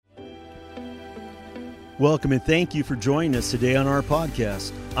Welcome and thank you for joining us today on our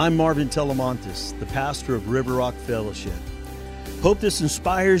podcast. I'm Marvin Telemontis, the pastor of River Rock Fellowship. Hope this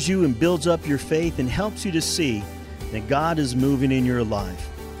inspires you and builds up your faith and helps you to see that God is moving in your life.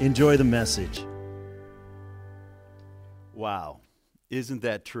 Enjoy the message. Wow, isn't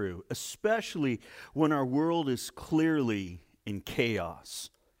that true? Especially when our world is clearly in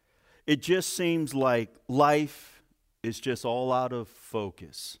chaos. It just seems like life is just all out of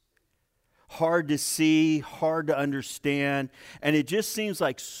focus. Hard to see, hard to understand, and it just seems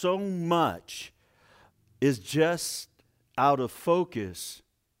like so much is just out of focus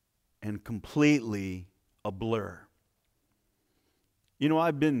and completely a blur. You know,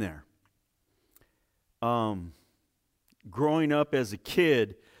 I've been there. Growing up as a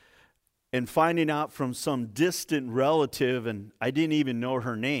kid and finding out from some distant relative, and I didn't even know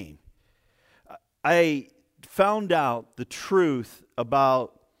her name, I found out the truth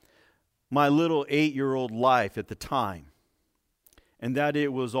about my little 8-year-old life at the time, and that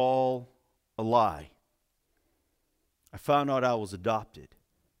it was all a lie. I found out I was adopted.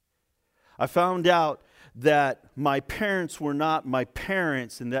 I found out that my parents were not my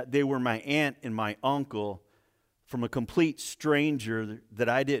parents and that they were my aunt and my uncle from a complete stranger that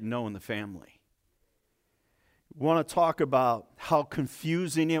I didn't know in the family. I want to talk about how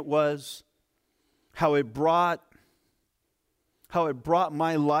confusing it was, how it brought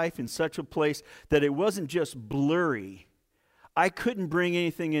my life in such a place that it wasn't just blurry. I couldn't bring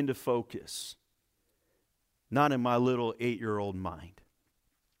anything into focus. Not in my little 8-year-old mind.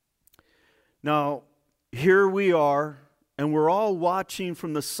 Now, here we are, and we're all watching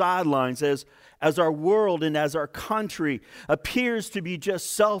from the sidelines as our world and as our country appears to be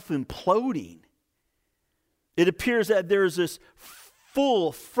just self-imploding. It appears that there's this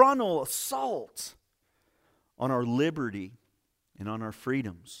full frontal assault on our liberty and on our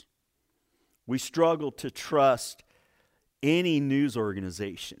freedoms. We struggle to trust any news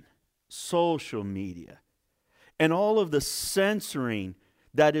organization, social media, and all of the censoring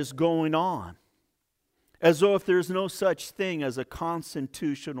that is going on, as though if there's no such thing as a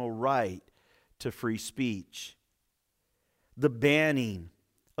constitutional right to free speech. The banning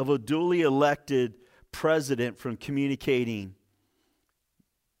of a duly elected president from communicating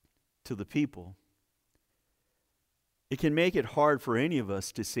to the people. It can make it hard for any of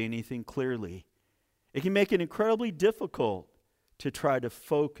us to see anything clearly. It can make it incredibly difficult to try to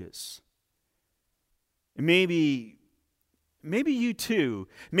focus. Maybe you too.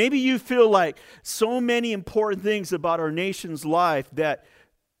 Maybe you feel like so many important things about our nation's life that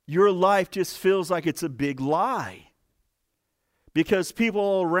your life just feels like it's a big lie. Because people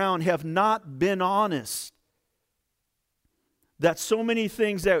all around have not been honest. That so many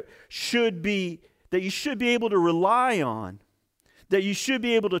things that you should be able to rely on, that you should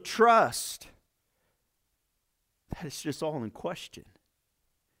be able to trust, that it's just all in question.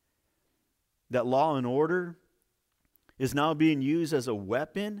 That law and order is now being used as a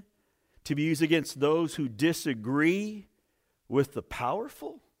weapon to be used against those who disagree with the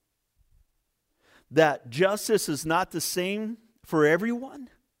powerful. That justice is not the same for everyone.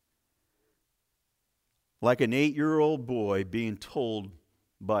 Like an 8-year-old boy being told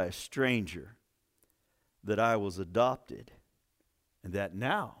by a stranger that I was adopted and that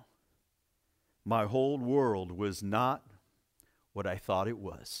now my whole world was not what I thought it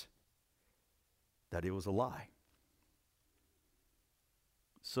was, that it was a lie.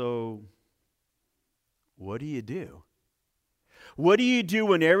 So, what do you do? What do you do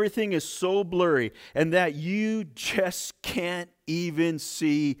when everything is so blurry and that you just can't even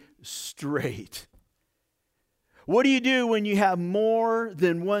see straight? What do you do when you have more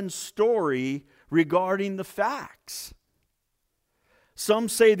than one story regarding the facts? Some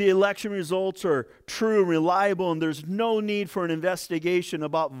say the election results are true and reliable and there's no need for an investigation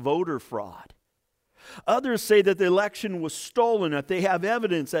about voter fraud. Others say that the election was stolen, that they have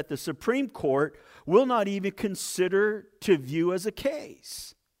evidence that the Supreme Court will not even consider to view as a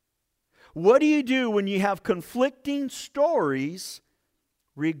case. What do you do when you have conflicting stories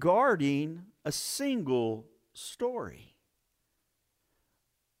regarding a single story?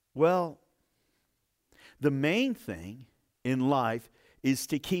 Well, the main thing in life is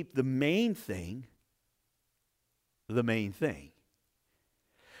to keep the main thing the main thing.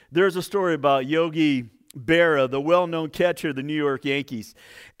 There's a story about Yogi Berra, the well-known catcher of the New York Yankees,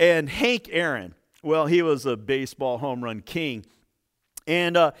 and Hank Aaron. Well, he was a baseball home run king,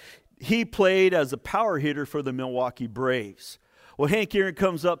 and he played as a power hitter for the Milwaukee Braves. Well, Hank Aaron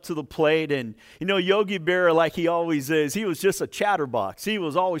comes up to the plate, and Yogi Berra, like he always is, he was just a chatterbox. He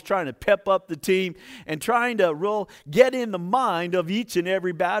was always trying to pep up the team and trying to get in the mind of each and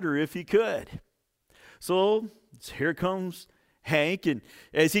every batter if he could. So here comes Hank, and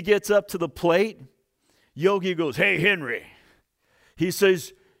as he gets up to the plate, Yogi goes, "Hey, Henry," he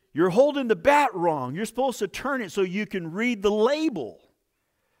says, "you're holding the bat wrong. You're supposed to turn it so you can read the label."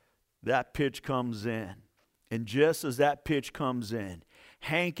 That pitch comes in. And just as that pitch comes in,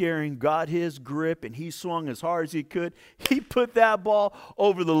 Hank Aaron got his grip and he swung as hard as he could. He put that ball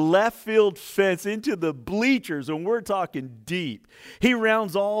over the left field fence into the bleachers, and we're talking deep. He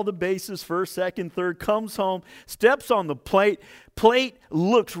rounds all the bases, first, second, third, comes home, steps on the plate,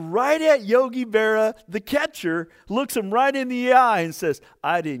 looks right at Yogi Berra, the catcher, looks him right in the eye and says,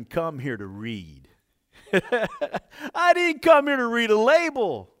 "I didn't come here to read. I didn't come here to read a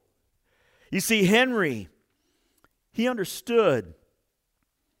label." You see, Henry, he understood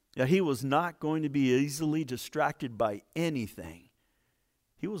that he was not going to be easily distracted by anything.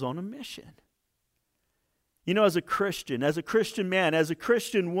 He was on a mission. As a Christian man, as a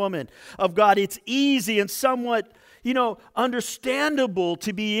Christian woman of God, it's easy and somewhat, understandable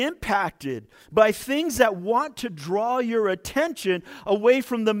to be impacted by things that want to draw your attention away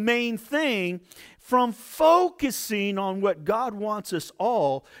from the main thing, from focusing on what God wants us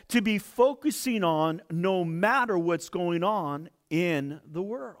all to be focusing on, no matter what's going on in the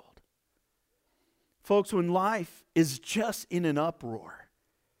world. Folks, when life is just in an uproar,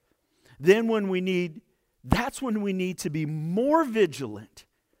 that's when we need to be more vigilant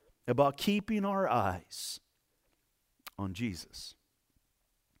about keeping our eyes on Jesus.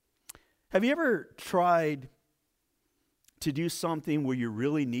 Have you ever tried to do something where you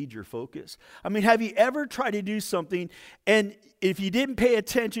really need your focus? Have you ever tried to do something and if you didn't pay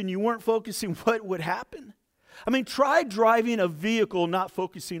attention, you weren't focusing, what would happen? Try driving a vehicle not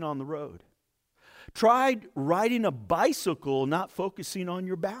focusing on the road. Try riding a bicycle not focusing on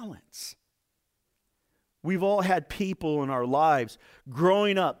your balance. We've all had people in our lives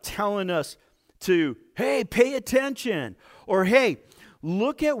growing up telling us to, "Hey, pay attention," or "Hey,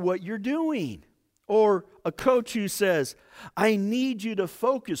 look at what you're doing." Or a coach who says, "I need you to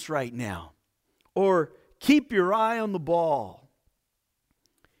focus right now," or "Keep your eye on the ball."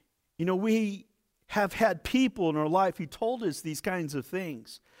 We have had people in our life who told us these kinds of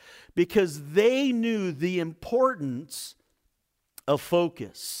things because they knew the importance of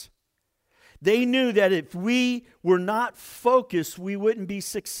focus. They knew that if we were not focused, we wouldn't be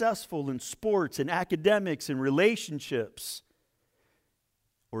successful in sports and academics and relationships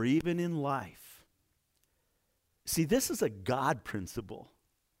or even in life. See, this is a God principle.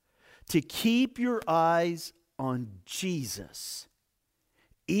 To keep your eyes on Jesus,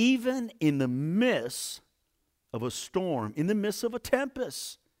 even in the midst of a storm, in the midst of a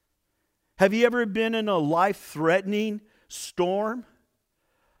tempest. Have you ever been in a life-threatening storm?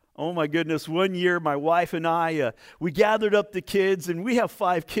 Oh my goodness, one year my wife and I, we gathered up the kids, and we have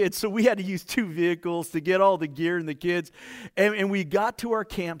 5 kids, so we had to use 2 vehicles to get all the gear and the kids. And we got to our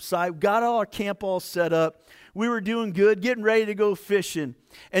campsite, got all our camp all set up. We were doing good, getting ready to go fishing.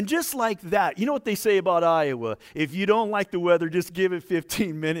 And just like that, you know what they say about Iowa? If you don't like the weather, just give it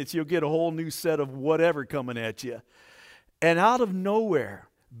 15 minutes. You'll get a whole new set of whatever coming at you. And out of nowhere,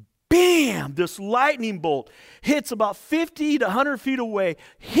 bam, this lightning bolt hits about 50 to 100 feet away,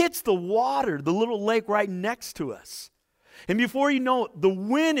 hits the water, the little lake right next to us. And before you know it, the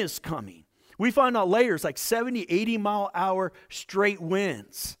wind is coming. We find out later it's like 70, 80 mile hour straight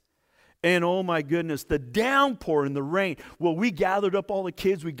winds. And oh my goodness, the downpour and the rain. Well, we gathered up all the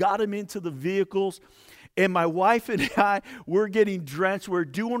kids. We got them into the vehicles. And my wife and I, we're getting drenched. We're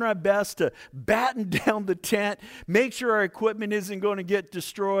doing our best to batten down the tent, make sure our equipment isn't going to get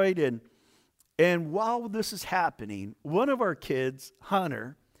destroyed. And while this is happening, one of our kids,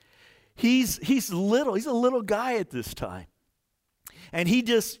 Hunter, he's little. He's a little guy at this time. And he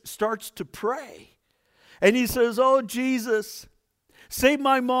just starts to pray. And he says, "Oh, Jesus, save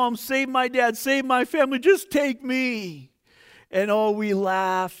my mom, save my dad, save my family, just take me." And oh, we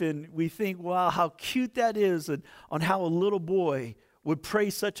laugh and we think, wow, how cute that is, and on how a little boy would pray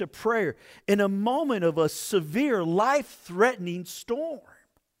such a prayer in a moment of a severe, life-threatening storm.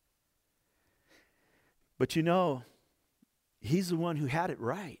 But he's the one who had it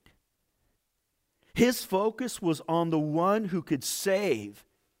right. His focus was on the one who could save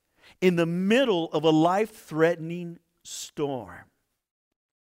in the middle of a life-threatening storm.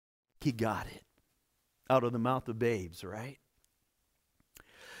 He got it out of the mouth of babes, right?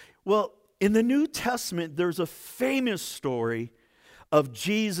 Well, in the New Testament, there's a famous story of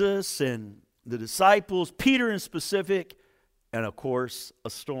Jesus and the disciples, Peter in specific, and, of course, a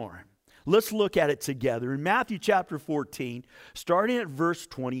storm. Let's look at it together. In Matthew chapter 14, starting at verse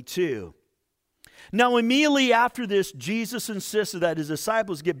 22. Now, immediately after this, Jesus insisted that his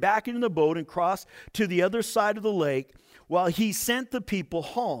disciples get back into the boat and cross to the other side of the lake while he sent the people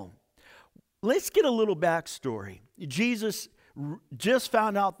home. Let's get a little backstory. Jesus just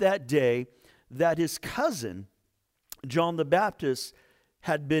found out that day that his cousin, John the Baptist,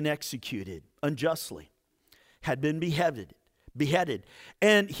 had been executed unjustly, had been beheaded.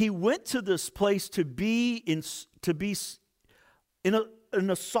 And he went to this place to be in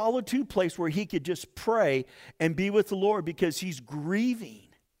a solitude place where he could just pray and be with the Lord because he's grieving.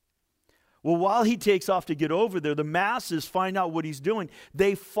 Well, while he takes off to get over there, the masses find out what he's doing.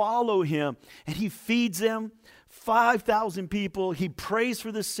 They follow him, and he feeds them, 5,000 people. He prays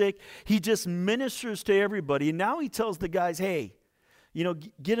for the sick. He just ministers to everybody. And now he tells the guys, hey,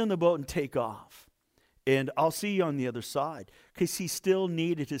 get in the boat and take off. And I'll see you on the other side. Because he still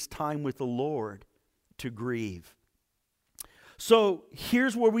needed his time with the Lord to grieve. So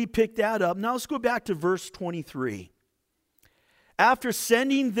here's where we pick that up. Now let's go back to verse 23. After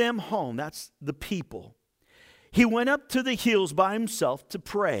sending them home, that's the people, he went up to the hills by himself to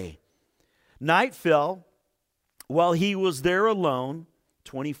pray. Night fell while he was there alone,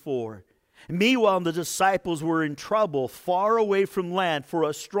 24. Meanwhile, the disciples were in trouble far away from land, for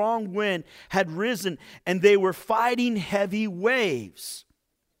a strong wind had risen, and they were fighting heavy waves.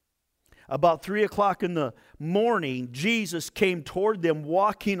 About 3 o'clock in the morning, Jesus came toward them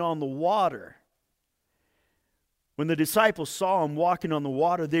walking on the water. When the disciples saw him walking on the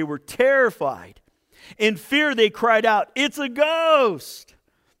water, they were terrified. In fear, they cried out, "It's a ghost!"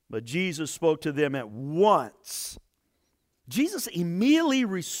 But Jesus spoke to them at once. Jesus immediately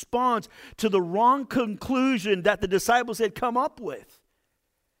responds to the wrong conclusion that the disciples had come up with.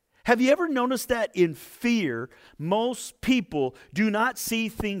 Have you ever noticed that in fear, most people do not see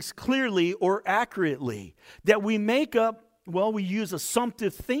things clearly or accurately? That we make up, we use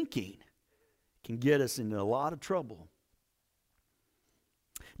assumptive thinking. It can get us into a lot of trouble.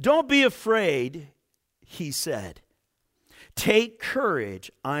 Don't be afraid, he said. Take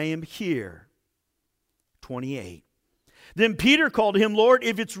courage, I am here. 28. Then Peter called to him, Lord,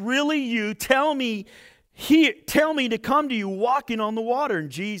 if it's really you, tell me to come to you walking on the water. And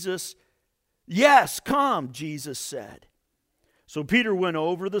Jesus, yes, come, Jesus said. So Peter went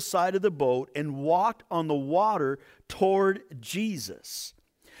over the side of the boat and walked on the water toward Jesus.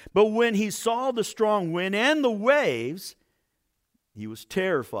 But when he saw the strong wind and the waves, he was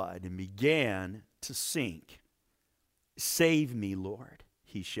terrified and began to sink. Save me, Lord,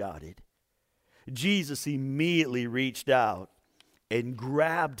 he shouted. Jesus immediately reached out and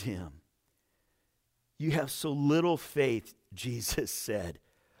grabbed him. You have so little faith, Jesus said.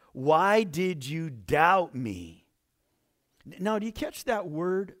 Why did you doubt me? Now, do you catch that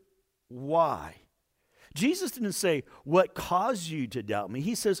word, why? Jesus didn't say, what caused you to doubt me?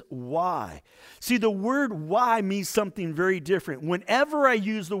 He says, why? See, the word why means something very different. Whenever I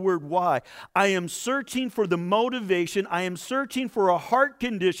use the word why, I am searching for the motivation. I am searching for a heart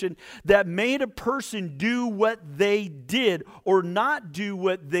condition that made a person do what they did or not do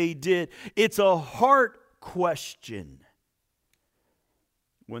what they did. It's a heart question.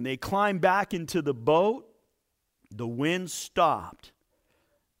 When they climbed back into the boat, the wind stopped.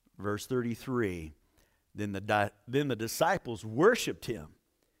 Verse 33. Then the disciples worshiped him.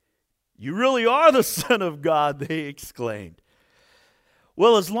 You really are the Son of God, they exclaimed.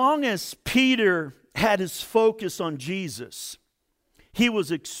 Well, as long as Peter had his focus on Jesus, he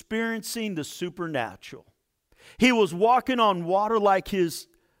was experiencing the supernatural. He was walking on water like his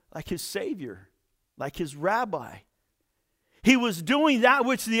Savior, like his rabbi. He was doing that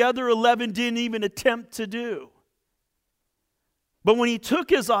which the other 11 didn't even attempt to do. But when he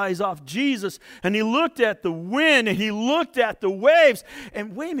took his eyes off Jesus and he looked at the wind and he looked at the waves,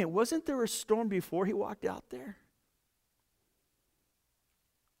 and wait a minute, wasn't there a storm before he walked out there?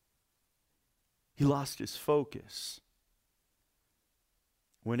 He lost his focus.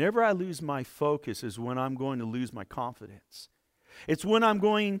 Whenever I lose my focus is when I'm going to lose my confidence. It's when I'm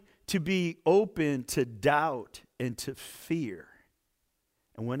going to be open to doubt and to fear.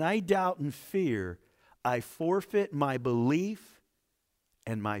 And when I doubt and fear, I forfeit my belief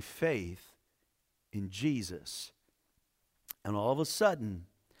and my faith in Jesus. And all of a sudden,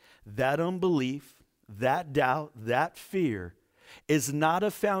 that unbelief, that doubt, that fear is not a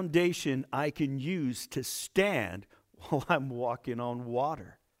foundation I can use to stand while I'm walking on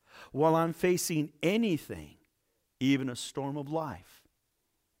water, while I'm facing anything, even a storm of life.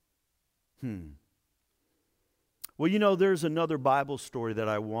 Well, there's another Bible story that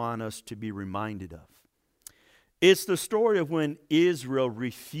I want us to be reminded of. It's the story of when Israel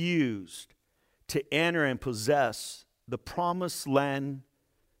refused to enter and possess the promised land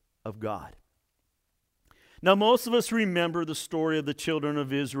of God. Now, most of us remember the story of the children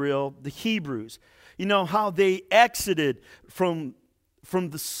of Israel, the Hebrews. You know, how they exited from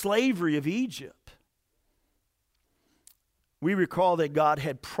the slavery of Egypt. We recall that God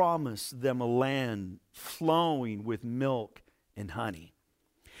had promised them a land flowing with milk and honey.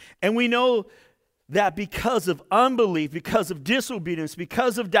 And we know that because of unbelief, because of disobedience,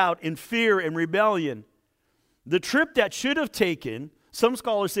 because of doubt and fear and rebellion, the trip that should have taken, some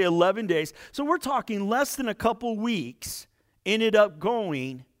scholars say 11 days, so we're talking less than a couple weeks, ended up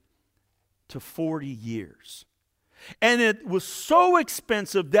going to 40 years. And it was so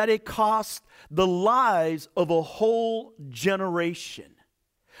expensive that it cost the lives of a whole generation.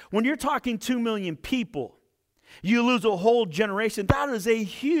 When you're talking 2 million people, you lose a whole generation. That is a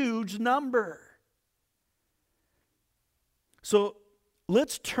huge number. So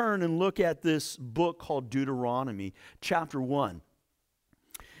let's turn and look at this book called Deuteronomy, chapter 1.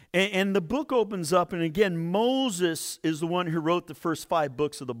 And the book opens up, and again, Moses is the one who wrote the first 5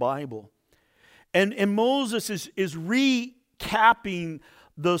 books of the Bible. And Moses is recapping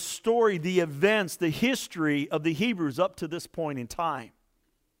the story, the events, the history of the Hebrews up to this point in time.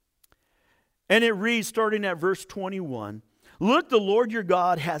 And it reads, starting at verse 21, "Look, the Lord your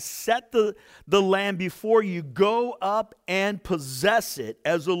God has set the land before you. Go up and possess it,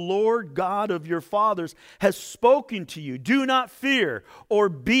 as the Lord God of your fathers has spoken to you. Do not fear or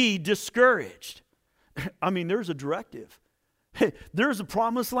be discouraged." I mean, there's a directive. There's a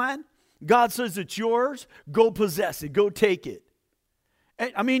promised land. God says it's yours. Go possess it. Go take it.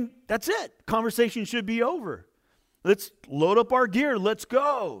 I mean, that's it. Conversation should be over. Let's load up our gear. Let's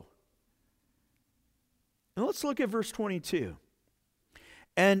go. And let's look at verse 22.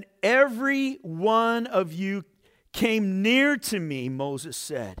 "And every one of you came near to me," Moses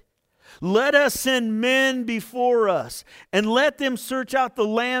said. "Let us send men before us, and let them search out the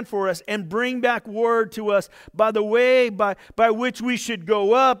land for us, and bring back word to us by the way by which we should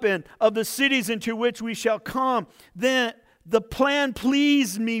go up, and of the cities into which we shall come." Then the plan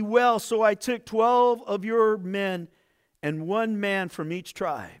pleased me well, so I took 12 of your men, and 1 man from each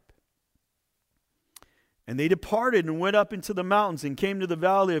tribe. And they departed and went up into the mountains and came to the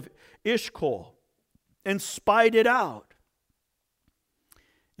valley of Eshcol and spied it out.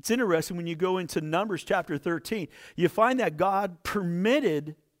 It's interesting when you go into Numbers chapter 13, you find that God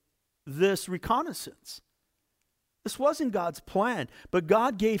permitted this reconnaissance. This wasn't God's plan, but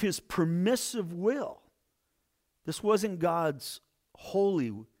God gave his permissive will. This wasn't God's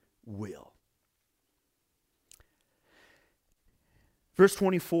holy will. Verse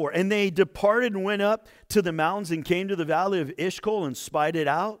 24, "And they departed and went up to the mountains and came to the valley of Eshcol and spied it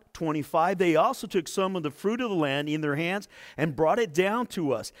out." 25, "They also took some of the fruit of the land in their hands and brought it down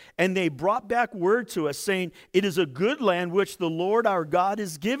to us. And they brought back word to us, saying, 'It is a good land which the Lord our God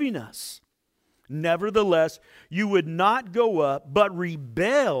is giving us.' Nevertheless, you would not go up, but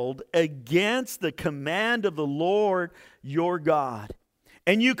rebelled against the command of the Lord your God.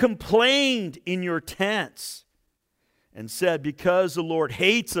 And you complained in your tents and said, 'Because the Lord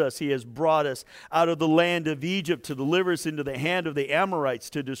hates us, he has brought us out of the land of Egypt to deliver us into the hand of the Amorites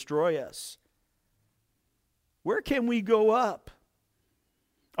to destroy us.' Where can we go up?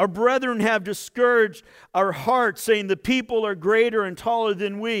 Our brethren have discouraged our hearts, saying, 'The people are greater and taller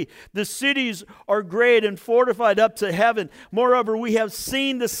than we. The cities are great and fortified up to heaven. Moreover, we have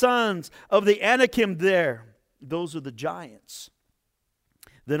seen the sons of the Anakim there.'" Those are the giants.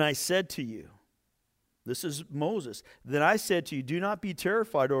 "Then I said to you," this is Moses, "Then I said to you, do not be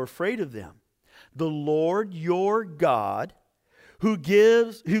terrified or afraid of them. The Lord your God, who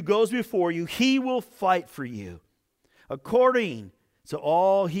goes before you, he will fight for you, according to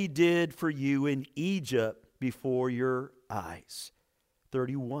all he did for you in Egypt before your eyes."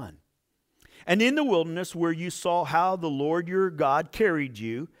 31. "And in the wilderness where you saw how the Lord your God carried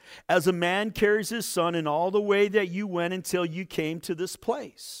you, as a man carries his son, in all the way that you went until you came to this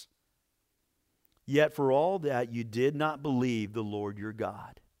place. Yet for all that you did not believe the Lord your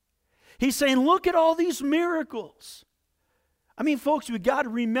God." He's saying, look at all these miracles. I mean, folks, we got to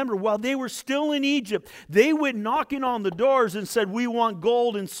remember, while they were still in Egypt, they went knocking on the doors and said, "We want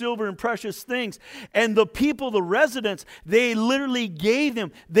gold and silver and precious things." And the people, the residents, they literally gave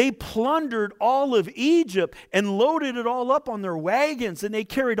them. They plundered all of Egypt and loaded it all up on their wagons, and they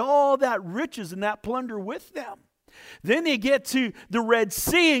carried all that riches and that plunder with them. Then they get to the Red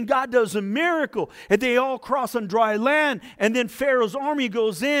Sea, and God does a miracle, and they all cross on dry land, and then Pharaoh's army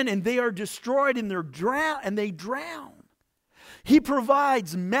goes in, and they are destroyed, and they drown. He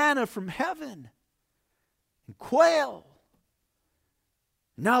provides manna from heaven. quail.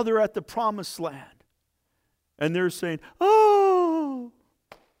 Now they're at the promised land. And they're saying, oh,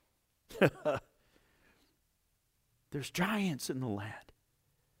 there's giants in the land.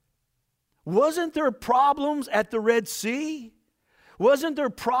 Wasn't there problems at the Red Sea? Wasn't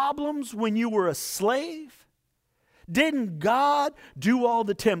there problems when you were a slave? Didn't God do all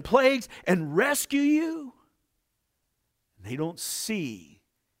the 10 plagues and rescue you? They don't see.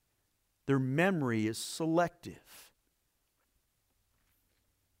 Their memory is selective.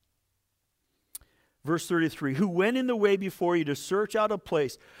 Verse 33, who went in the way before you to search out a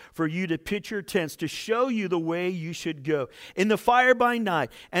place for you to pitch your tents, to show you the way you should go. In the fire by night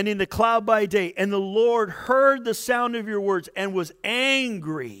and in the cloud by day. And the Lord heard the sound of your words and was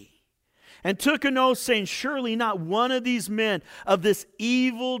angry. And took an oath, saying, surely not one of these men of this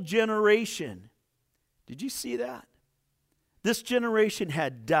evil generation. Did you see that? This generation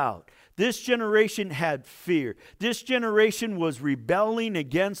had doubt. This generation had fear. This generation was rebelling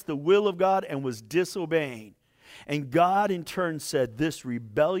against the will of God and was disobeying. And God in turn said, this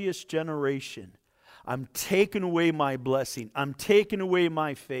rebellious generation, I'm taking away my blessing. I'm taking away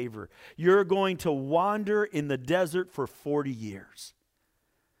my favor. You're going to wander in the desert for 40 years.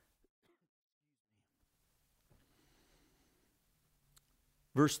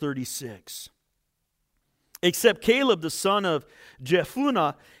 Verse 36. Except Caleb, the son of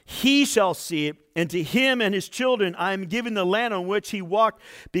Jephunneh, he shall see it, and to him and his children I am giving the land on which he walked,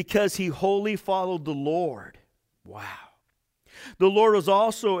 because he wholly followed the Lord. Wow. The Lord was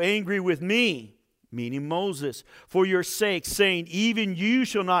also angry with me, meaning Moses, for your sake, saying, even you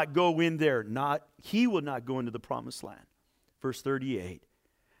shall not go in there. He will not go into the promised land. Verse 38.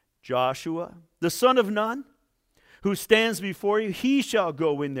 Joshua, the son of Nun, who stands before you, he shall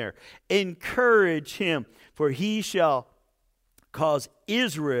go in there. Encourage him, for he shall cause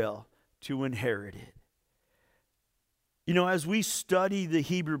Israel to inherit it. You know, as we study the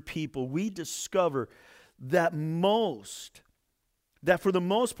Hebrew people, we discover that for the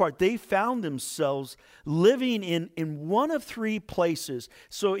most part, they found themselves living in one of 3 places.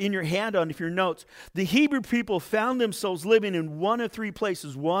 So in your handout, if your notes, the Hebrew people found themselves living in one of 3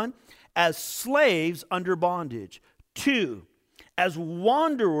 places. 1, as slaves under bondage. 2, as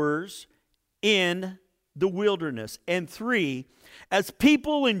wanderers in the wilderness. And 3, as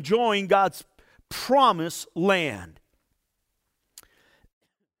people enjoying God's promised land.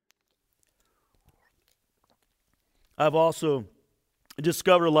 I've also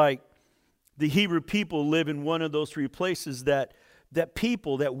discovered, like, the Hebrew people live in one of those 3 places, that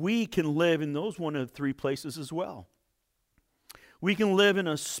we can live in those one of 3 places as well. We can live in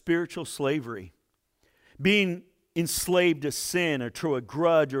a spiritual slavery, being enslaved to sin or to a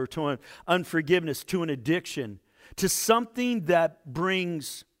grudge or to an unforgiveness, to an addiction, to something that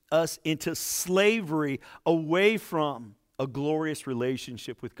brings us into slavery away from a glorious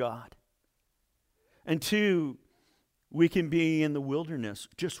relationship with God. And 2, we can be in the wilderness,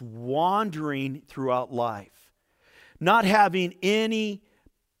 just wandering throughout life, not having any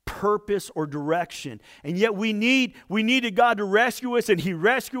purpose or direction. And yet we needed God to rescue us, and He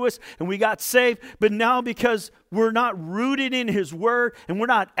rescued us, and we got saved. But now, because we're not rooted in His Word and we're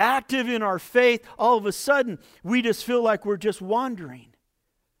not active in our faith, all of a sudden we just feel like we're just wandering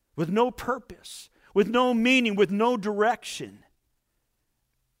with no purpose, with no meaning, with no direction.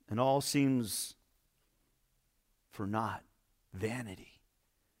 And all seems for naught, vanity.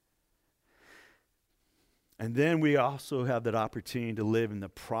 And then we also have that opportunity to live in the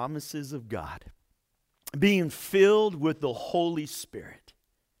promises of God, being filled with the Holy Spirit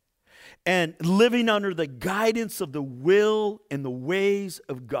and living under the guidance of the will and the ways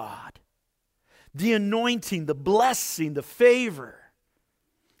of God. The anointing, the blessing, the favor,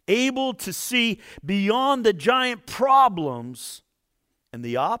 able to see beyond the giant problems and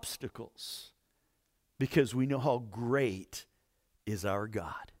the obstacles, because we know how great is our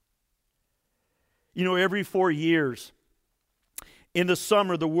God. You know, every 4 years, in the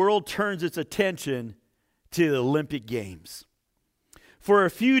summer, the world turns its attention to the Olympic Games. For a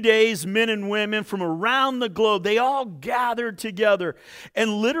few days, men and women from around the globe, they all gather together,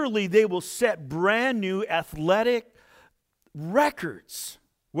 and literally they will set brand new athletic records,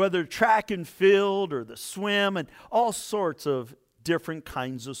 whether track and field or the swim and all sorts of different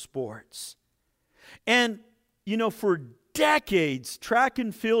kinds of sports. And, you know, for decades, track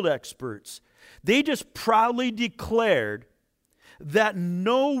and field experts, they just proudly declared that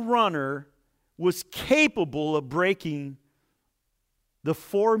no runner was capable of breaking the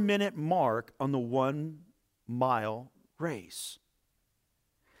 4-minute mark on the 1-mile race.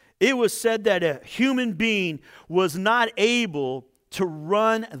 It was said that a human being was not able to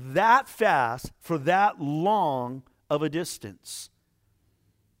run that fast for that long of a distance.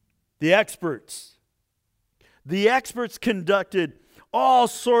 The experts conducted all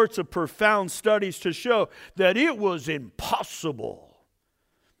sorts of profound studies to show that it was impossible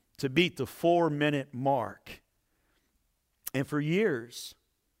to beat the 4-minute mark. And for years,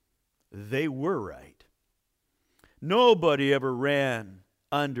 they were right. Nobody ever ran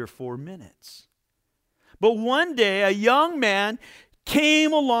under 4 minutes. But one day, a young man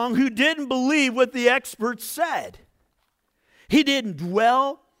came along who didn't believe what the experts said. He didn't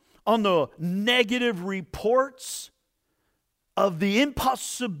dwell on the negative reports of the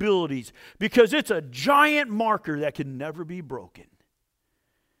impossibilities because it's a giant marker that can never be broken.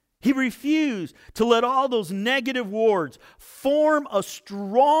 He refused to let all those negative words form a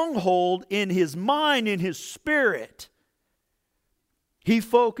stronghold in his mind, in his spirit. He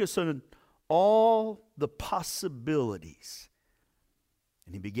focused on all the possibilities.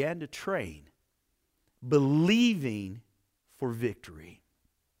 And he began to train, believing for victory.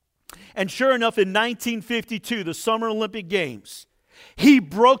 And sure enough, in 1952, the Summer Olympic Games, he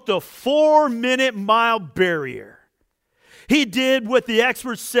broke the 4-minute mile barrier. He did what the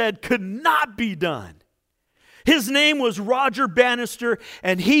experts said could not be done. His name was Roger Bannister,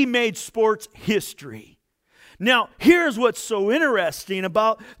 and he made sports history. Now, here's what's so interesting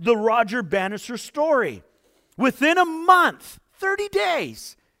about the Roger Bannister story. Within a month, 30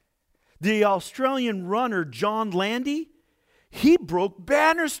 days, the Australian runner John Landy, he broke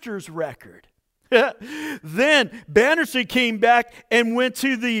Bannister's record. Then Bannister came back and went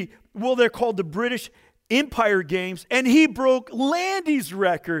to they're called the British Empire Games, and he broke Landy's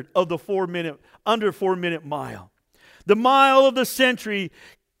record of the under 4-minute mile. The mile of the century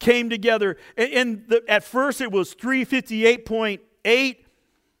came together, and at first it was 3:58.8,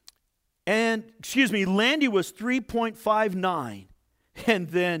 and Landy was 3:59, and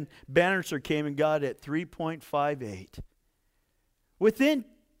then Bannister came and got it at 3:58. Within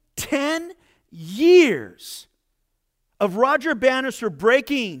 10 years of Roger Bannister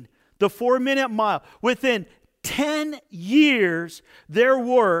breaking the 4-minute mile, within 10 years, there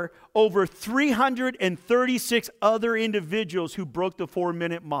were over 336 other individuals who broke the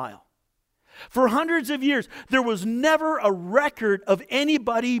 4-minute mile. For hundreds of years, there was never a record of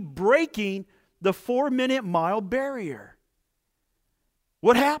anybody breaking the 4-minute mile barrier.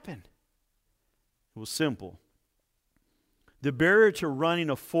 What happened? It was simple. The barrier to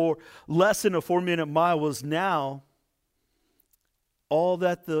running less than a 4-minute mile was now all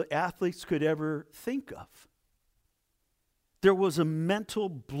that the athletes could ever think of. There was a mental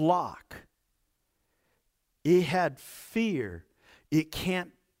block. It had fear. It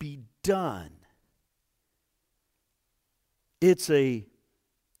can't be done. It's a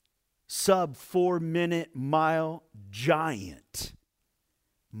sub 4-minute mile giant,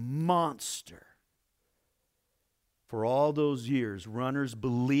 monster. For all those years, runners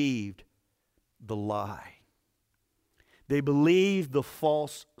believed the lie. They believed the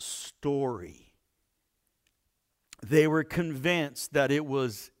false story. They were convinced that it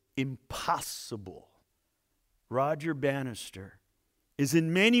was impossible. Roger Bannister is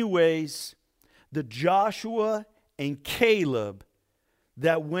in many ways the Joshua and Caleb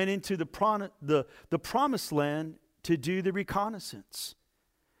that went into the promised land to do the reconnaissance.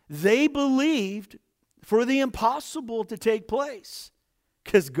 They believed for the impossible to take place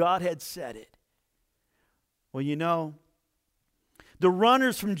because God had said it. Well, the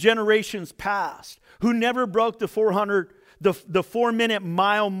runners from generations past who never broke the 4-minute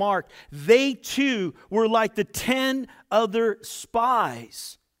mile mark, they too were like the 10 other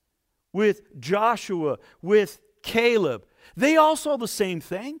spies with Joshua, with Caleb. They all saw the same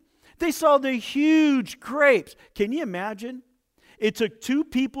thing. They saw the huge grapes. Can you imagine? It took 2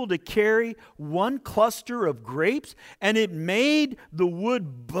 people to carry 1 cluster of grapes, and it made the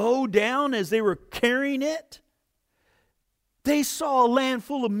wood bow down as they were carrying it. They saw a land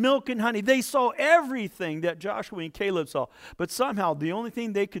full of milk and honey. They saw everything that Joshua and Caleb saw. But somehow the only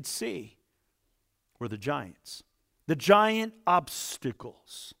thing they could see were the giants, the giant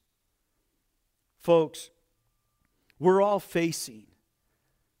obstacles. Folks, we're all facing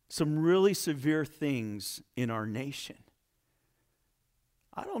some really severe things in our nation.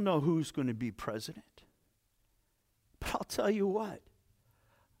 I don't know who's going to be president, but I'll tell you what.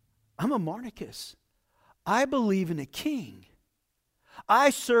 I'm a monarchist. I believe in a king. I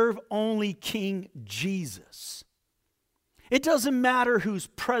serve only King Jesus. It doesn't matter who's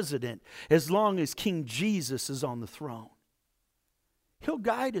president as long as King Jesus is on the throne. He'll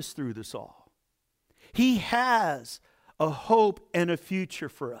guide us through this all. He has a hope and a future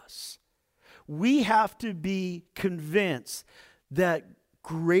for us. We have to be convinced that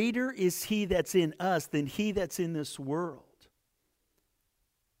greater is He that's in us than he that's in this world.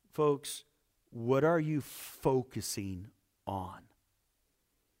 Folks, what are you focusing on?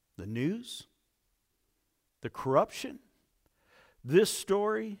 The news? The corruption? This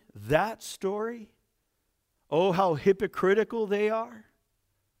story? That story? Oh, how hypocritical they are?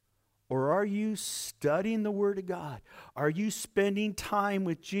 Or are you studying the Word of God? Are you spending time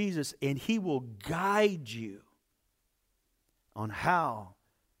with Jesus, and He will guide you on how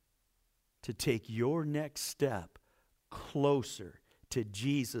to take your next step closer to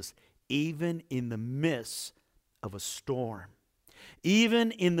Jesus, even in the midst of a storm,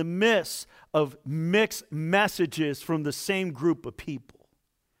 even in the midst of mixed messages from the same group of people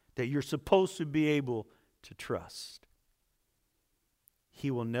that you're supposed to be able to trust. He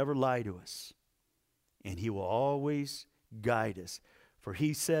will never lie to us, and He will always guide us. For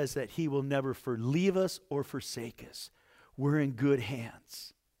He says that He will never leave us or forsake us. We're in good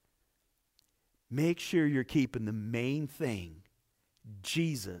hands. Make sure you're keeping the main thing,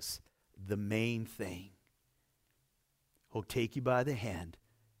 Jesus, the main thing. He'll take you by the hand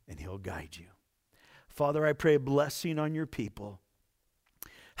and He'll guide you. Father, I pray a blessing on your people.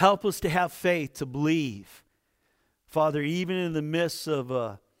 Help us to have faith, to believe. Father, even in the midst of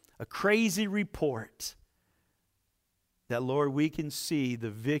a crazy report, that, Lord, we can see the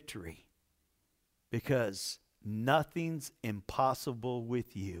victory, because nothing's impossible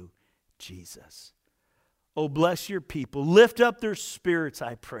with you, Jesus. Oh, bless your people. Lift up their spirits,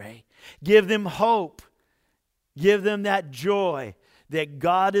 I pray. Give them hope. Give them that joy that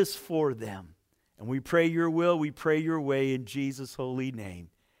God is for them. And we pray your will, we pray your way in Jesus' holy name.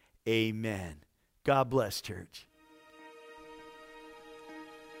 Amen. God bless, church.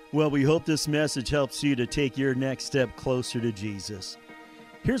 Well, we hope this message helps you to take your next step closer to Jesus.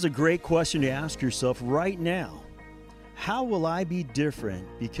 Here's a great question to ask yourself right now. How will I be different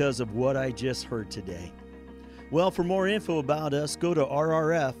because of what I just heard today? Well, for more info about us, go to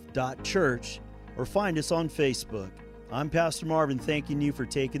rrf.church or find us on Facebook. I'm Pastor Marvin, thanking you for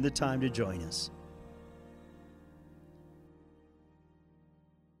taking the time to join us.